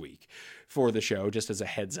Tuesday this week for the show, just as a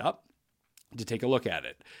heads up, to take a look at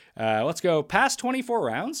it. Let's go past 24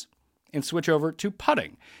 rounds and switch over to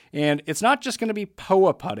putting. And it's not just going to be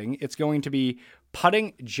POA putting, it's going to be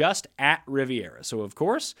putting just at Riviera. So, of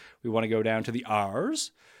course, we want to go down to the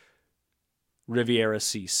R's, Riviera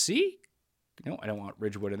CC. No, I don't want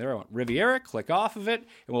Ridgewood in there. I want Riviera. Click off of it,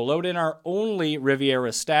 and we'll load in our only Riviera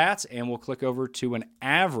stats, and we'll click over to an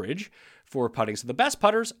average for putting. So the best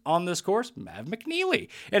putters on this course, Mav McNeely.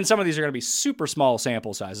 And some of these are going to be super small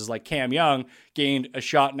sample sizes, like Cam Young gained a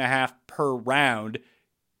shot and a half per round.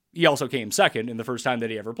 He also came second in the first time that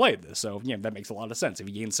he ever played this. So, that makes a lot of sense. If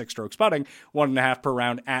he gains 6 strokes putting, 1.5 per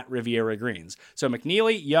round at Riviera Greens. So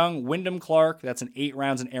McNeely, Young, Wyndham Clark, that's an 8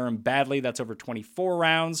 rounds, and Aaron Badley, that's over 24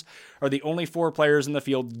 rounds, are the only 4 players in the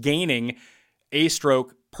field gaining a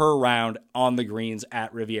stroke per round on the greens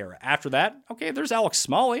at Riviera. After that, okay, there's Alex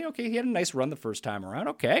Smalley. Okay, he had a nice run the first time around.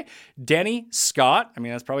 Okay. Denny, Scott.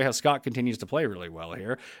 That's probably how Scott continues to play really well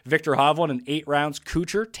here. Victor Hovland in 8 rounds.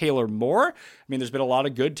 Kuchar, Taylor Moore. There's been a lot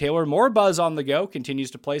of good Taylor Moore buzz on the go.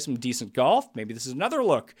 Continues to play some decent golf. Maybe this is another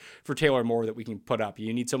look for Taylor Moore that we can put up.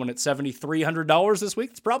 You need someone at $7,300 this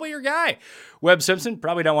week. It's probably your guy. Webb Simpson,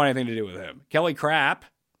 probably don't want anything to do with him. Kelly Craft,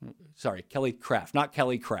 not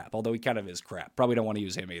Kelly Crap, although he kind of is crap. Probably don't want to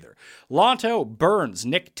use him either. Lonto, Burns,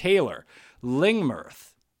 Nick Taylor,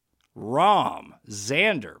 Lingmerth, Rahm,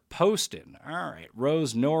 Xander, Poston. All right,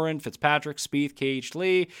 Rose, Noren, Fitzpatrick, Spieth, KH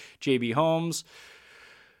Lee, JB Holmes.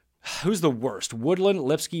 Who's the worst? Woodland,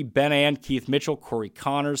 Lipsky, Ben And, Keith Mitchell, Corey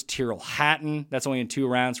Connors, Tyrrell Hatton. That's only in 2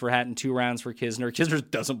 rounds for Hatton, 2 rounds for Kisner. Kisner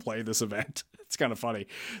doesn't play this event. It's kind of funny.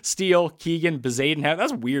 Steele, Keegan, Bezadenhout.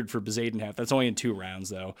 That's weird for Bezadenhout. That's only in 2 rounds,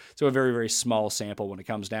 though. So a very, very small sample when it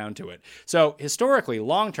comes down to it. So historically,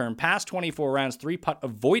 long-term, past 24 rounds, 3-putt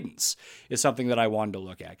avoidance is something that I wanted to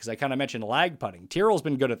look at because I kind of mentioned lag putting. Tyrrell's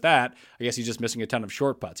been good at that. I guess he's just missing a ton of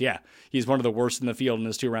short putts. Yeah, he's one of the worst in the field in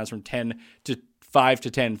his 2 rounds from 5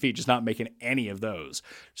 to 10 feet, just not making any of those.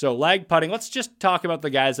 So lag putting, let's just talk about the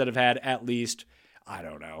guys that have had at least,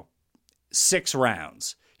 6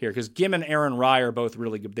 rounds here, because Gim and Aaron Rye are both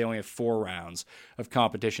really good. They only have 4 rounds of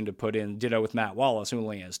competition to put in. Ditto with Matt Wallace, who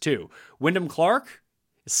only has 2. Wyndham Clark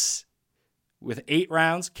is with 8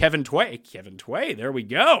 rounds. Kevin Tway, there we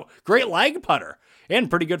go. Great lag putter, and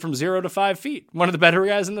pretty good from 0 to 5 feet. One of the better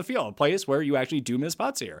guys in the field, a place where you actually do miss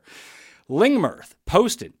putts here. Lingmerth,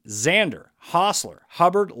 Poston, Xander, Hostler,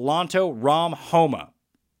 Hubbard, Lonto, Rahm, Homa.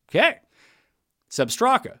 Okay. Seb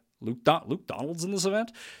Straka, Luke Donald's in this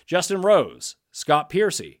event. Justin Rose, Scott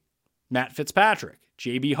Piercy, Matt Fitzpatrick,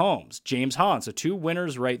 JB Holmes, James Hahn. So 2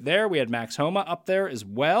 winners right there. We had Max Homa up there as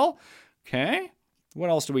well. Okay. What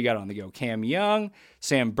else do we got on the go? Cam Young,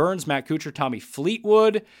 Sam Burns, Matt Kuchar, Tommy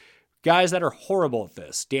Fleetwood. Guys that are horrible at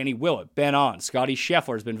this. Danny Willett, Ben On, Scotty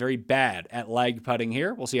Scheffler has been very bad at lag putting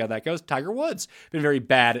here. We'll see how that goes. Tiger Woods, been very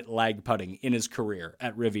bad at lag putting in his career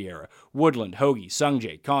at Riviera. Woodland, Hoagie,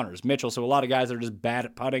 Sungjae, Connors, Mitchell. So a lot of guys that are just bad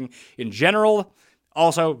at putting in general.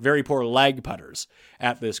 Also, very poor lag putters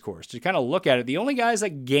at this course. To kind of look at it, the only guys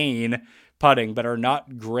that gain putting but are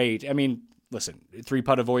not great. Listen,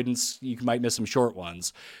 3-putt avoidance, you might miss some short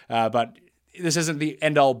ones. But this isn't the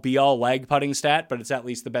end-all, be-all lag putting stat, but it's at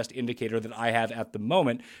least the best indicator that I have at the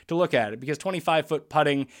moment to look at it, because 25-foot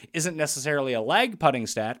putting isn't necessarily a lag putting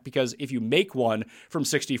stat, because if you make one from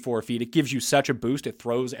 64 feet, it gives you such a boost, it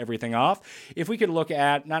throws everything off. If we could look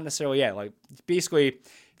at, not necessarily, basically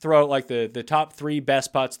throw out like the top 3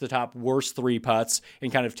 best putts, the top worst 3 putts,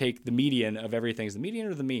 and kind of take the median of everything. Is the median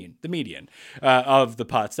or the mean? The median of the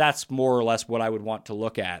putts. That's more or less what I would want to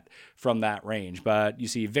look at from that range. But you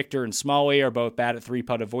see Victor and Smalley are both bad at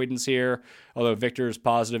 3-putt avoidance here, although Victor's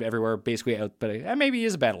positive everywhere, basically out, but maybe he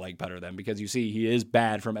is a bad leg putter then, because you see he is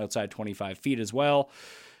bad from outside 25 feet as well.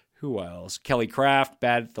 Who else? Kelly Craft,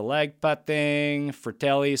 bad at the leg putting.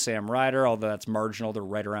 Fratelli, Sam Ryder, although that's marginal. They're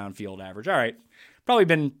right around field average. All right. Probably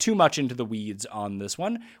been too much into the weeds on this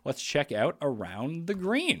one. Let's check out around the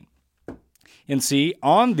green and see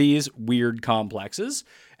on these weird complexes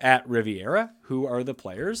at Riviera, who are the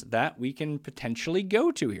players that we can potentially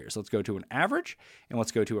go to here. So let's go to an average and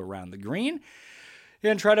let's go to around the green.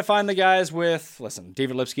 And try to find the guys with, listen,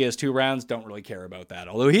 David Lipsky has 2 rounds. Don't really care about that.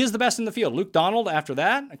 Although he is the best in the field. Luke Donald after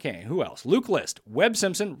that. Okay, who else? Luke List, Webb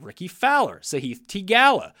Simpson, Ricky Fowler, Sahith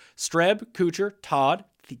Theegala, Streb, Kuchar, Todd,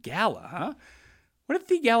 Theegala, huh? What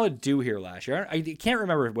did Theegala do here last year? I can't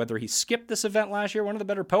remember whether he skipped this event last year. One of the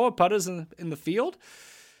better POA putters in the field.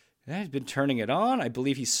 He's been turning it on. I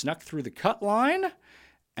believe he snuck through the cut line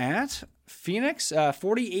at Phoenix,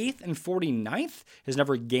 48th and 49th, has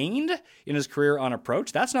never gained in his career on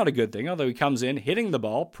approach. That's not a good thing, although he comes in hitting the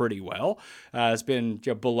ball pretty well. Has been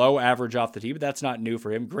below average off the tee, but that's not new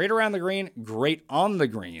for him. Great around the green, great on the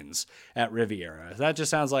greens at Riviera. That just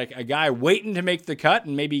sounds like a guy waiting to make the cut,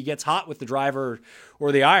 and maybe he gets hot with the driver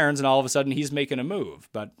or the irons, and all of a sudden he's making a move.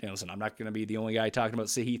 But listen, I'm not going to be the only guy talking about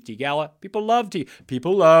Sahith Theegala. People love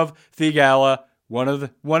Theegala, one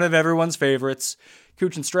of everyone's favorites.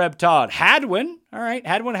 Cooch and Streb, Todd. Hadwin, all right.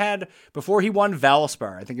 Hadwin had, before he won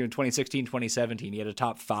Valspar, I think in 2016, 2017, he had a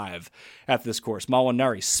top 5 at this course.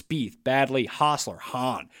 Molinari, Spieth, Badley, Hostler,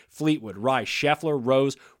 Hahn, Fleetwood, Rice, Scheffler,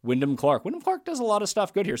 Rose, Wyndham Clark. Wyndham Clark does a lot of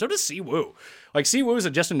stuff good here. So does Siwoo. Like, Siwoo is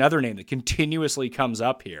just another name that continuously comes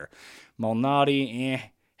up here. Malnati,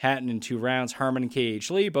 Hatton in 2 rounds. Harman and KH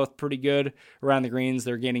Lee, both pretty good around the greens.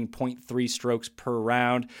 They're gaining 0.3 strokes per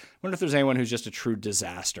round. I wonder if there's anyone who's just a true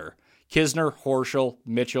disaster. Kisner, Horschel,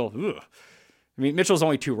 Mitchell. Ugh. I mean, Mitchell's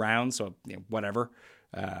only 2 rounds, so whatever.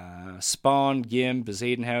 Spawn, Gim,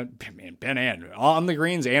 Bezadenhout, Ben Ann on the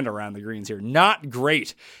greens and around the greens here. Not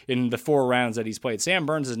great in the 4 rounds that he's played. Sam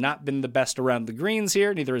Burns has not been the best around the greens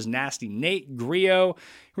here. Neither is Nasty Nate, Griot,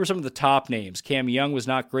 who are some of the top names. Cam Young was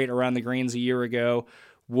not great around the greens a year ago.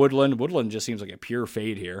 Woodland just seems like a pure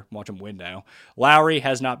fade here. Watch him win now. Lowry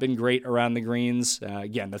has not been great around the greens.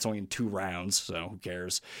 Again, that's only in 2 rounds, so who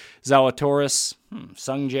cares? Zalatoris,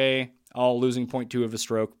 Sungjae, all losing 0.2 of a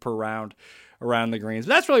stroke per round around the greens.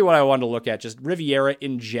 But that's really what I wanted to look at, just Riviera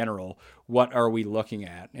in general. What are we looking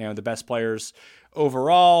at? The best players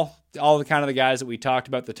overall, all the kind of the guys that we talked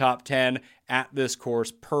about, the top 10 at this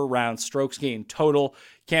course per round, strokes gained total.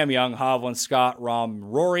 Cam Young, Hovland, Scott, Rahm,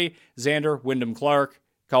 Rory, Xander, Wyndham Clark,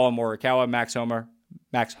 Colin Morikawa, Max Homa,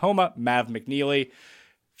 Mav McNeely,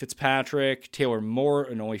 Fitzpatrick, Taylor Moore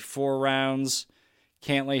in only 4 rounds,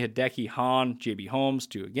 Cantlay, Hideki, Hahn, JB Holmes,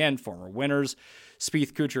 2 again, former winners,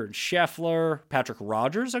 Spieth, Kuchar, and Scheffler, Patrick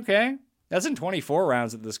Rogers, okay, that's in 24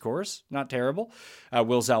 rounds at this course, not terrible,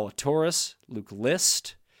 Will Zalatoris, Luke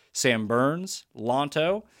List, Sam Burns,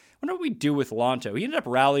 Lonto. I wonder what we do with Lonto. He ended up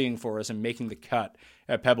rallying for us and making the cut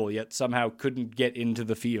at Pebble, yet somehow couldn't get into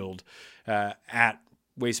the field at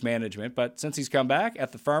Waste Management, but since he's come back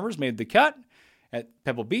at the Farmers, made the cut, at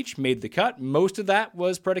Pebble Beach, made the cut. Most of that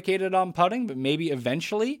was predicated on putting, but maybe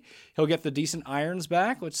eventually he'll get the decent irons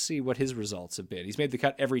back. Let's see what his results have been. He's made the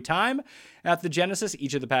cut every time at the Genesis,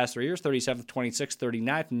 each of the past 3 years, 37th, 26th,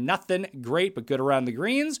 39th. Nothing great, but good around the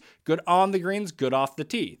greens, good on the greens, good off the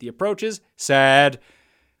tee. The approaches, sad.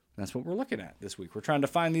 That's what we're looking at this week. We're trying to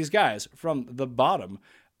find these guys from the bottom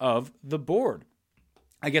of the board.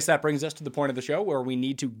 I guess that brings us to the point of the show where we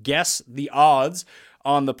need to guess the odds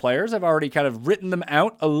on the players. I've already kind of written them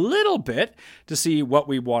out a little bit to see what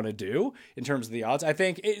we want to do in terms of the odds. I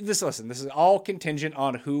think this is all contingent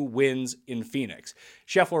on who wins in Phoenix.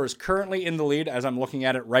 Scheffler is currently in the lead as I'm looking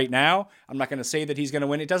at it right now. I'm not going to say that he's going to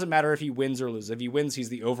win. It doesn't matter if he wins or loses. If he wins, he's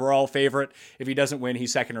the overall favorite. If he doesn't win,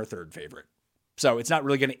 he's 2nd or 3rd favorite. So it's not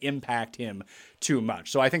really going to impact him too much.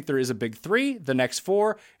 So I think there is a big 3, the next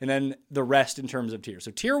 4, and then the rest in terms of tiers.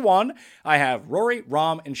 So tier 1, I have Rory,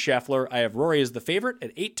 Rahm, and Scheffler. I have Rory as the favorite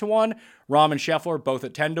at 8-1. Rahm and Scheffler both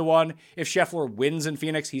at 10-1. If Scheffler wins in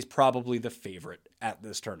Phoenix, he's probably the favorite at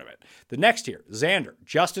this tournament. The next tier, Xander,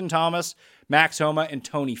 Justin Thomas, Max Homa, and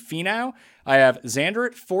Tony Finau. I have Xander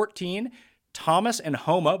at 14, Thomas and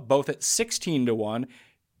Homa both at 16-1,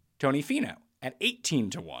 Tony Finau at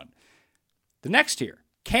 18-1. The next tier,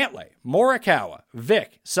 Cantlay, Morikawa,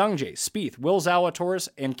 Vic, Sungjae, Spieth, Will Zalatoris,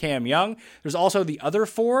 and Cam Young. There's also the other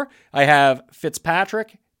 4. I have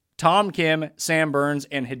Fitzpatrick, Tom Kim, Sam Burns,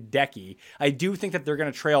 and Hideki. I do think that they're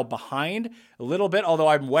going to trail behind a little bit, although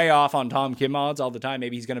I'm way off on Tom Kim odds all the time.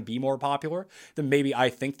 Maybe he's going to be more popular than maybe I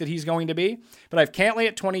think that he's going to be. But I have Cantlay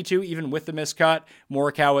at 22, even with the miscut.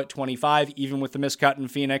 Morikawa at 25, even with the miscut in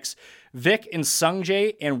Phoenix. Vic and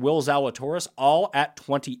Sungjae and Will Zalatoris all at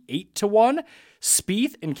 28-1.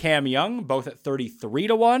 Spieth and Cam Young, both at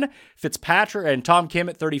 33-1. Fitzpatrick and Tom Kim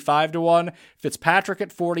at 35-1. Fitzpatrick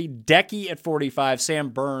at 40. Decky at 45. Sam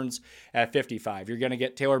Burns at 55. You're going to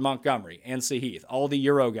get Taylor Montgomery and Sahith. All the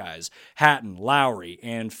Euro guys. Hatton, Lowry,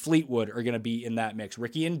 and Fleetwood are going to be in that mix.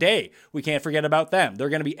 Ricky and Day, we can't forget about them. They're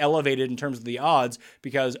going to be elevated in terms of the odds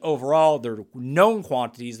because overall they're known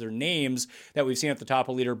quantities. They're names that we've seen at the top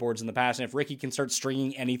of leaderboards in the past. And if Ricky can start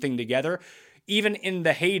stringing anything together, even in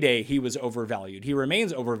the heyday, he was overvalued. He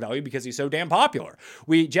remains overvalued because he's so damn popular.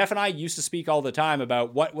 Jeff and I used to speak all the time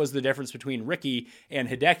about what was the difference between Ricky and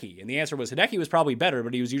Hideki. And the answer was Hideki was probably better,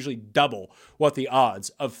 but he was usually double what the odds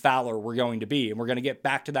of Fowler were going to be. And we're going to get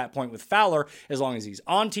back to that point with Fowler as long as he's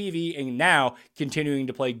on TV and now continuing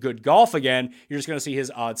to play good golf again. You're just going to see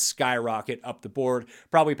his odds skyrocket up the board,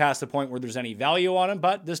 probably past the point where there's any value on him.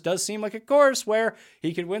 But this does seem like a course where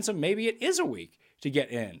he could win some. Maybe it is a week to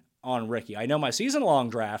get in on Ricky. I know my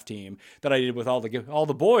season-long draft team that I did with all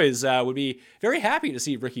the boys would be very happy to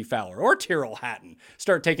see Ricky Fowler or Tyrrell Hatton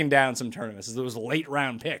start taking down some tournaments as those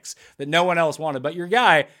late-round picks that no one else wanted. But your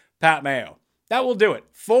guy, Pat Mayo. That will do it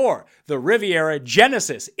for the Riviera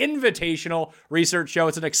Genesis Invitational Research Show.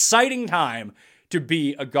 It's an exciting time to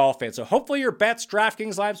be a golf fan. So hopefully your bets,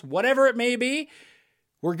 DraftKings lives, whatever it may be,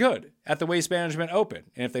 were good at the Waste Management Open.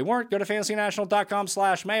 And if they weren't, go to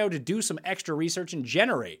fantasynational.com/Mayo to do some extra research and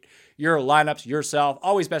generate your lineups yourself.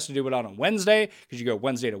 Always best to do it on a Wednesday because you go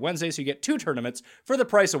Wednesday to Wednesday. So you get two tournaments for the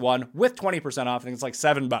price of one with 20% off. I think it's like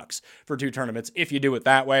 $7 for two tournaments if you do it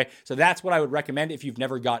that way. So that's what I would recommend if you've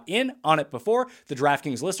never got in on it before. The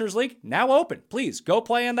DraftKings Listeners League, now open. Please go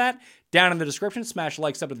play in that. Down in the description, smash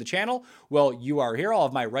like, sub to the channel. Well, you are here. I'll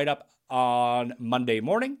have my write-up on Monday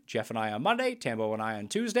morning. Jeff and I on Monday, Tambo and I on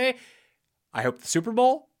Tuesday. I hope the Super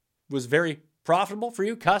Bowl was very profitable for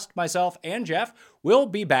you. Cust, myself, and Jeff will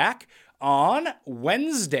be back on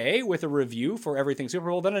Wednesday with a review for everything Super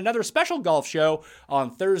Bowl. Then another special golf show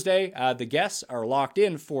on Thursday. The guests are locked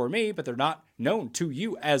in for me, but they're not known to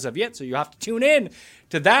you as of yet, so you have to tune in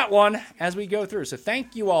to that one as we go through. So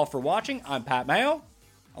thank you all for watching. I'm Pat Mayo.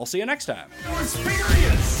 I'll see you next time.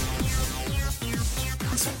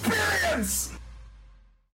 Experience!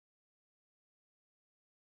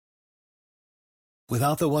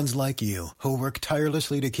 Without the ones like you, who work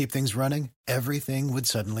tirelessly to keep things running, everything would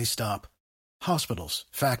suddenly stop. Hospitals,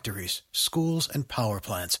 factories, schools, and power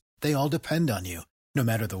plants, they all depend on you. No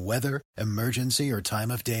matter the weather, emergency, or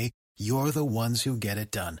time of day, you're the ones who get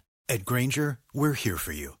it done. At Grainger, we're here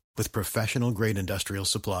for you with professional-grade industrial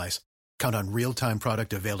supplies. Count on real-time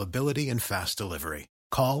product availability and fast delivery.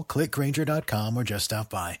 Call, click Grainger.com, or just stop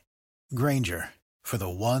by. Grainger, for the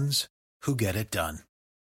ones who get it done.